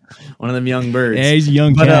birds. One of them young birds. Yeah, he's a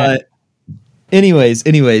young cat.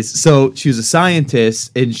 Anyways, so she was a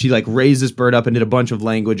scientist and she like raised this bird up and did a bunch of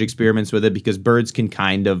language experiments with it because birds can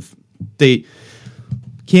they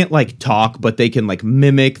can't like talk, but they can like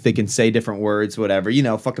mimic, they can say different words, whatever,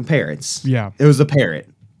 fucking parrots. Yeah. It was a parrot.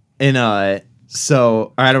 And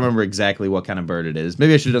so I don't remember exactly what kind of bird it is.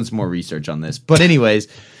 Maybe I should have done some more research on this. But anyways,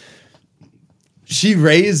 she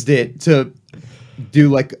raised it to do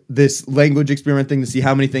like this language experiment thing to see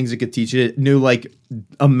how many things it could teach it. It knew like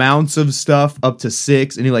amounts of stuff up to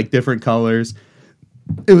 6 and knew like different colors.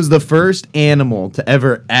 It was the first animal to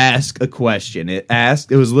ever ask a question. It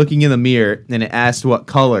was looking in the mirror and it asked what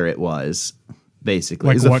color it was, basically.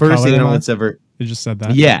 Like It's the what first color animal am I? that's ever. It just said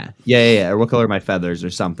that. Yeah. Or what color are my feathers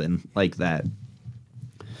or something like that.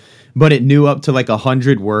 But it knew up to like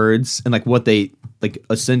 100 words and like what they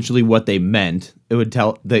essentially what they meant. It would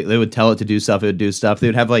tell they would tell it to do stuff. It would do stuff. They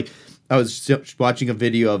would have like I was watching a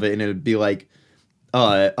video of it and it would be like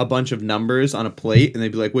a bunch of numbers on a plate and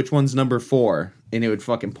they'd be like, which one's number 4? And it would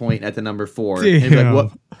fucking point at the number 4. And it'd be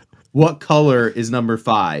like, what color is number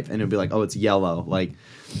 5? And it'd be like, oh, it's yellow. Like,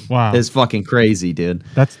 wow, it's fucking crazy, dude.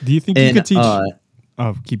 Do you think you could teach?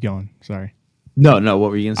 Keep going. Sorry. No.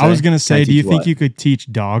 What were you gonna say? I was gonna say, do you think what? you could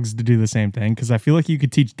teach dogs to do the same thing? Because I feel like you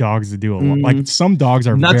could teach dogs to do a lot. Like some dogs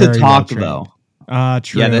are not very to talk well though.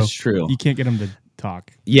 True. Yeah, that's true. You can't get them to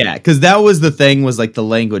talk. Yeah, because that was the thing, was like the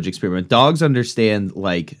language experiment. Dogs understand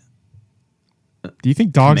like. Do you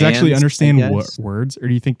think dogs commands, actually understand I guess? words, or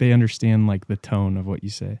do you think they understand like the tone of what you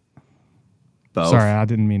say? Both. Sorry, I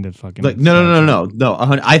didn't mean to fucking. Like no.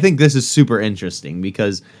 I think this is super interesting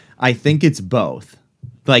because I think it's both.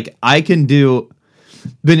 Like I can do,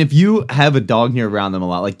 but if you have a dog and you're around them a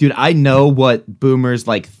lot, like dude, I know what Boomer's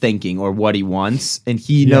like thinking or what he wants, and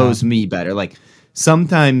he knows me better. Like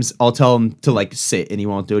sometimes I'll tell him to like sit and he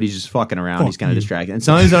won't do it. He's just fucking around. Fuck He's kind of you. distracted. And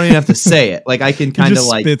sometimes I don't even have to say it. Like I can He kind of just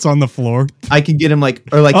like spits on the floor. I can get him like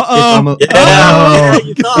or like if Uh-oh. I'm a, Yeah, oh,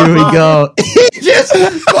 you thought here we about go. He just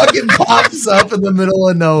fucking pops up in the middle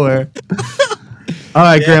of nowhere. All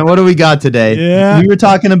right, Grant, what do we got today? Yeah. We were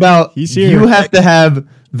talking about He's here. you have to have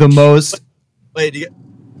the most. Wait,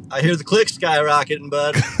 I hear the clicks skyrocketing,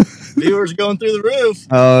 bud. Viewers are going through the roof.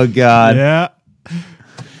 Oh God. Yeah.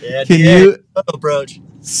 Yeah, Can DA, you? approach?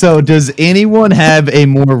 So, does anyone have a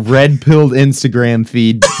more red-pilled Instagram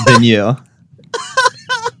feed than you?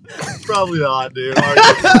 Probably not, dude.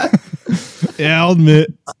 Yeah, I'll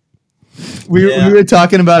admit. We were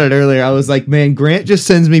talking about it earlier. I was like, man, Grant just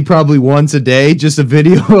sends me probably once a day just a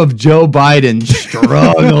video of Joe Biden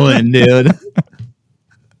struggling, dude.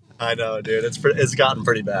 I know, dude. It's gotten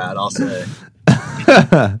pretty bad, I'll say.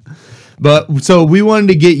 But so we wanted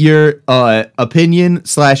to get your opinion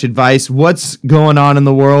 / advice. What's going on in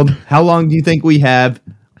the world? How long do you think we have?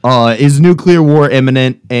 Is nuclear war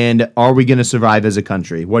imminent? And are we going to survive as a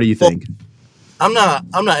country? What do you think? I'm not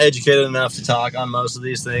educated enough to talk on most of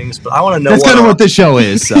these things, but I want to know. That's kind of what this show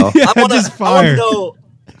is. So I want Just to fire. know.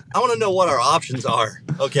 I want to know what our options are.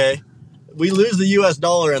 Okay, we lose the U.S.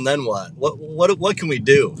 dollar, and then what? What can we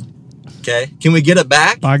do? Okay, can we get it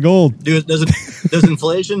back? Buy gold. Does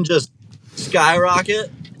inflation just skyrocket?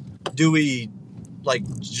 Do we like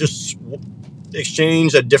just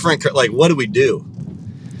exchange a different like? What do we do?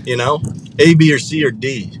 You know, A, B, or C, or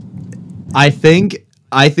D? I think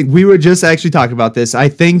we were just actually talking about this. I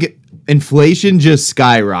think inflation just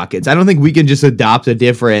skyrockets. I don't think we can just adopt a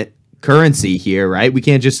different currency here, right? We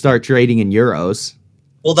can't just start trading in euros.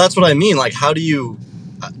 Well, that's what I mean. Like, how do you,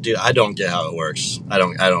 dude? I don't get how it works. I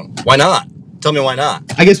don't. Why not? Tell me why not.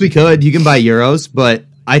 I guess we could. You can buy euros, but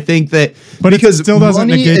I think that But it still doesn't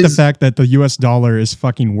money negate the is- fact that the U.S. dollar is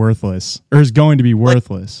fucking worthless, or is going to be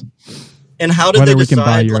worthless, And how did whether they we can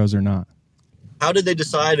buy decide? euros or not. How did they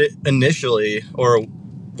decide it initially, or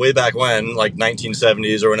way back when, like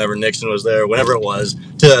 1970s or whenever Nixon was there, whenever it was,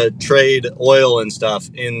 to trade oil and stuff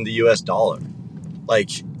in the U.S. dollar? Like,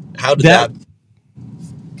 how did that?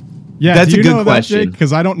 Yeah, That's do you a good know question.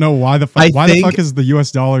 Because I don't know why the I why the think- fuck is the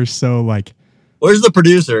U.S. dollar so like. Where's the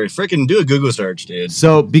producer? Freaking do a Google search, dude.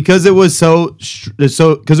 So because it was so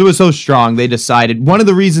strong, they decided one of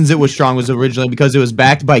the reasons it was strong was originally because it was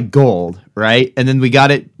backed by gold, right? And then we got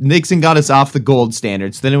it. Nixon got us off the gold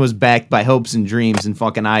standards. Then it was backed by hopes and dreams and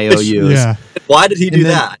fucking IOUs. Yeah, Why did he do And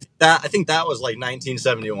then- that? I think that was like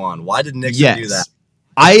 1971. Why did Nixon Yes. do that?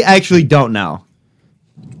 I actually don't know.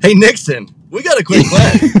 Hey Nixon, we got to quit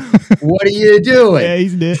playing. What are you doing? yeah,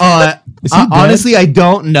 he's dead. Is he dead? Honestly, I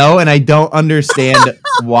don't know, and I don't understand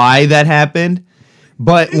why that happened.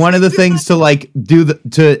 But one of the things to like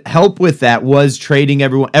to help with that was trading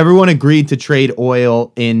everyone. Everyone agreed to trade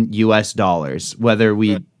oil in U.S. dollars.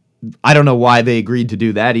 I don't know why they agreed to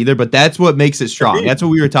do that either, but that's what makes it strong. Agreed. That's what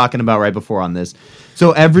we were talking about right before on this.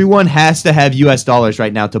 So everyone has to have U.S. dollars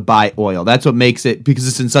right now to buy oil. That's what makes it, because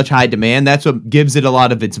it's in such high demand, that's what gives it a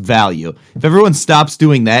lot of its value. If everyone stops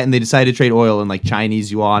doing that and they decide to trade oil in like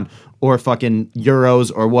Chinese yuan or fucking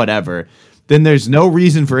euros or whatever, then there's no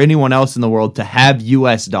reason for anyone else in the world to have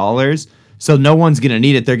U.S. dollars. So no one's going to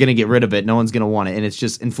need it. They're going to get rid of it. No one's going to want it. And it's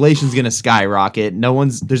just inflation's going to skyrocket.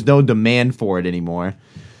 There's no demand for it anymore.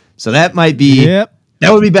 So that might be, Yep.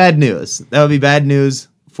 that would be bad news. That would be bad news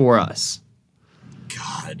for us.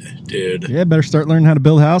 God, dude. Yeah, better start learning how to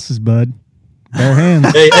build houses, bud. Bare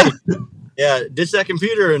hands. Hey, yeah, ditch that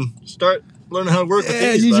computer and start learning how to work with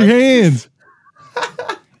Yeah, these. use bud. your hands.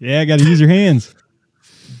 Yeah, got to use your hands.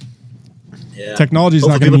 Yeah. Technology's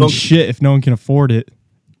Hopefully not going to people mean shit if no one can afford it.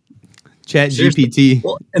 Chat Seriously. GPT.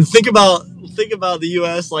 Well, and think about the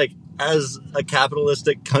U.S. like as a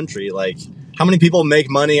capitalistic country. Like, how many people make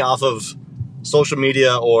money off of social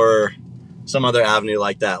media or some other avenue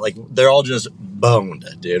like that? Like, they're all just boned,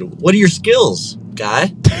 dude. What are your skills,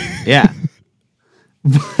 guy? Yeah.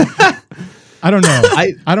 I don't know.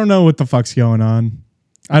 I don't know what the fuck's going on.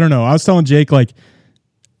 I don't know. I was telling Jake, like,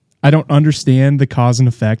 I don't understand the cause and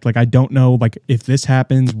effect. Like, I don't know, like, if this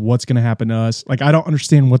happens, what's going to happen to us. Like, I don't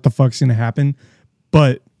understand what the fuck's going to happen.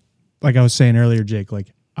 But, like I was saying earlier, Jake,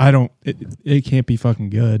 like, it can't be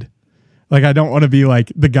fucking good. Like, I don't want to be,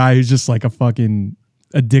 like, the guy who's just, like, a fucking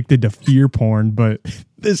addicted to fear porn, but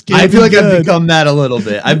this can't I feel be like I've good. become that a little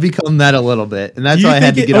bit. And that's Do you why I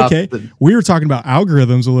had to think get off. We were talking about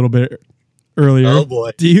algorithms a little bit earlier. Oh,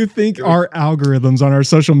 boy. Do you think our algorithms on our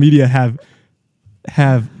social media have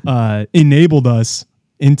enabled us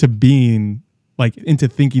into being like into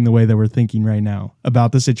thinking the way that we're thinking right now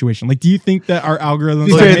about the situation? Like, do you think that our algorithms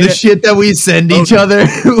The shit that we send each other,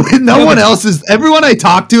 no one else is. Everyone I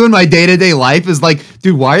talk to in my day-to-day life is like,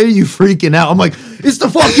 dude, why are you freaking out? I'm like, it's the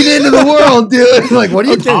fucking end of the world, dude. Like, what are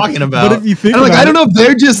you talking about? But if you think I'm like, about I don't it- know if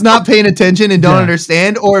they're just not paying attention and don't Yeah.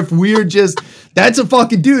 understand, or if we're just, that's a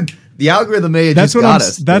fucking dude. The algorithm may have That's just what got I'm.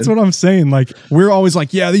 us. That's dude. what I'm saying. Like, we're always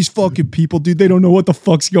like, yeah, these fucking people, dude, they don't know what the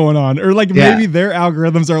fuck's going on, or like Yeah. maybe their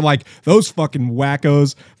algorithms are like those fucking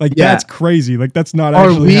wackos. Like, Yeah. that's crazy. Like, that's not. Are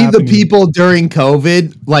actually we happening. the people during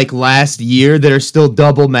COVID, like last year, that are still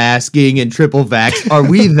double masking and triple vax? Are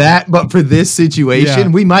we that? But for this situation, Yeah.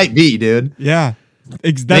 we might be, dude. Yeah.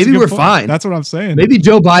 That's a Maybe good we're point. fine. That's what I'm saying. Maybe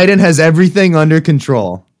Joe Biden has everything under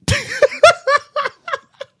control.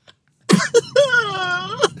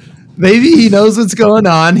 Maybe he knows what's going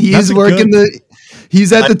on. That's He's a working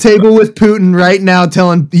he's at the table with Putin right now,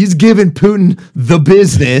 he's giving Putin the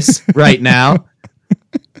business right now.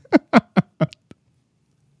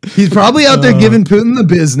 He's probably out there giving Putin the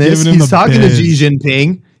business. Giving him He's the talking biz. to Xi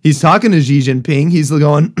Jinping. He's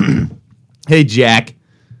going, hey, Jack,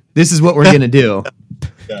 this is what we're going to do.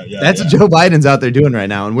 That's what Joe Biden's out there doing right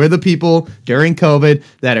now. And we're the people during COVID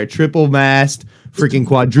that are triple masked, freaking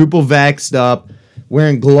quadruple vaxxed up,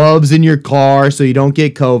 wearing gloves in your car so you don't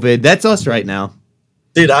get COVID. That's us right now.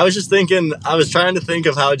 Dude, I was just thinking, I was trying to think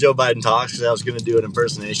of how Joe Biden talks because I was going to do an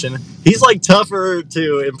impersonation. He's like tougher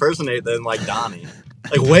to impersonate than like Donnie.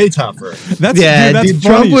 Like way tougher. That's Yeah, dude, dude, that's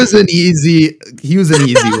funny. Trump was an easy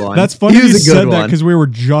one. That's funny He you was a said good that one. because we were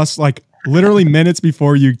just like literally minutes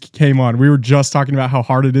before you came on. We were just talking about how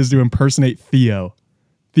hard it is to impersonate Theo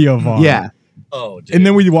Vaughn. Yeah. Oh, dude. And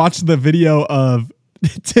then we watched the video of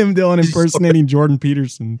Tim Dillon impersonating Jordan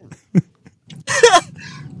Peterson.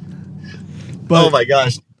 Oh my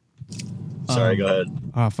gosh. Sorry, go ahead.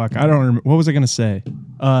 Oh fuck, I don't remember. What was I gonna say?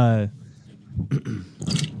 I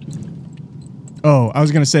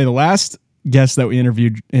was gonna say the last guest that we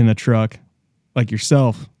interviewed in the truck, like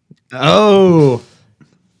yourself. Oh.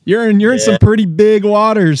 You're in some pretty big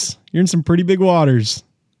waters. You're in some pretty big waters.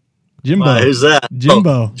 Jimbo. Who's that? Jimbo.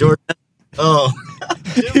 Oh, Jordan. Oh.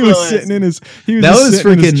 He was sitting in his That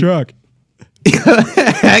sitting in his freaking- truck.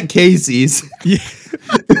 At Casey's. Yeah.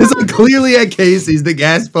 It was like clearly at Casey's. The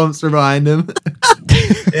gas pumps are behind him.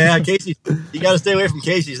 Yeah, Casey. You got to stay away from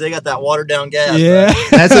Casey's. They got that watered down gas. Yeah.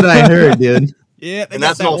 That's what I heard, dude. Yeah. And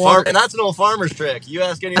that's an old farm. And that's an old farmer's trick. You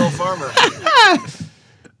ask any old farmer.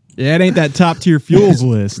 Yeah, it ain't that top tier fuels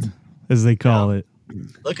list, as they call it.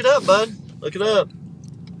 Look it up, bud. Look it up.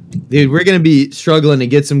 Dude, we're going to be struggling to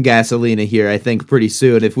get some gasoline here, I think, pretty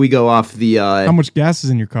soon. If we go off the... How much gas is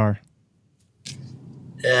in your car?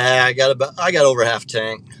 Yeah, I got over half a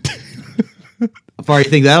tank. how far do you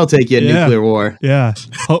think that'll take you in Yeah. nuclear war? Yeah.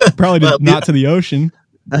 Probably Well, not to the ocean.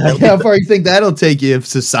 How far do you think that'll take you if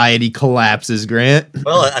society collapses, Grant?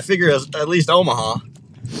 Well, I figure at least Omaha.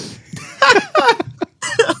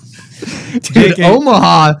 Dude, JK.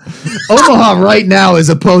 Omaha right now is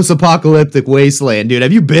a post-apocalyptic wasteland, dude.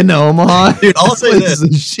 Have you been to Omaha? Dude, I'll say It's this. a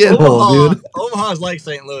shithole, dude. Omaha's like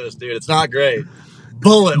St. Louis, dude. It's not great.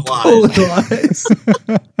 Bullet-wise.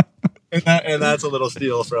 And that's a little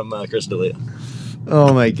steal from Chris D'Elia.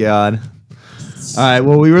 Oh my god. All right,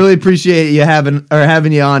 well, we really appreciate you having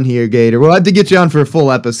you on here, Gator. We'll have to get you on for a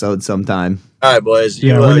full episode sometime. All right, boys.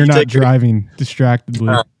 Yeah, when you're not take care. driving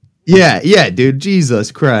distractedly. Yeah, dude.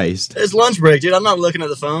 Jesus Christ. It's lunch break, dude. I'm not looking at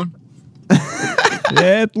the phone.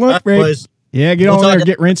 Yeah, it's All lunch right, break. boys. Yeah, get We'll on there, talk-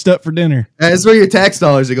 get rinsed up for dinner. That's where your tax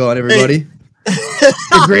dollars are going, everybody.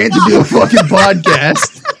 For Grant to do a fucking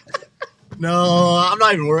podcast. No, I'm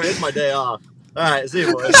not even worried. It's my day off. All right, see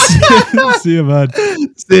you, boys. See you, bud.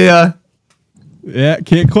 See ya. Yeah,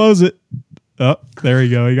 can't close it. Oh, there we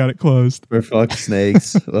go. He got it closed. For fuck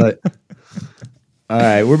snakes. What? All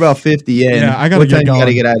right, we're about 50 in. Yeah, I gotta What get time you gotta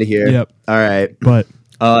going. get out of here. Yep. All right. But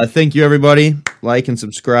Thank you, everybody. Like and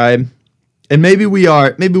subscribe. And maybe we are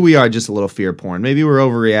just a little fear porn. Maybe we're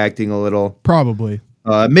overreacting a little. probably.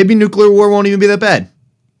 Maybe nuclear war won't even be that bad.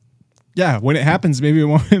 Yeah, when it happens, maybe it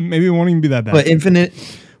won't even be that bad. But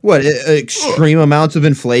extreme amounts of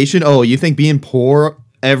inflation? Oh, you think being poor,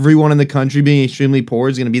 everyone in the country being extremely poor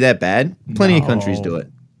is going to be that bad? Plenty of countries do it.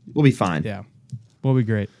 We'll be fine. Yeah. We'll be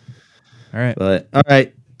great. All right. But all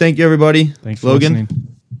right. Thank you, everybody. Thanks for Logan.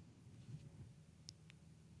 listening.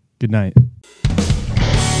 Good night.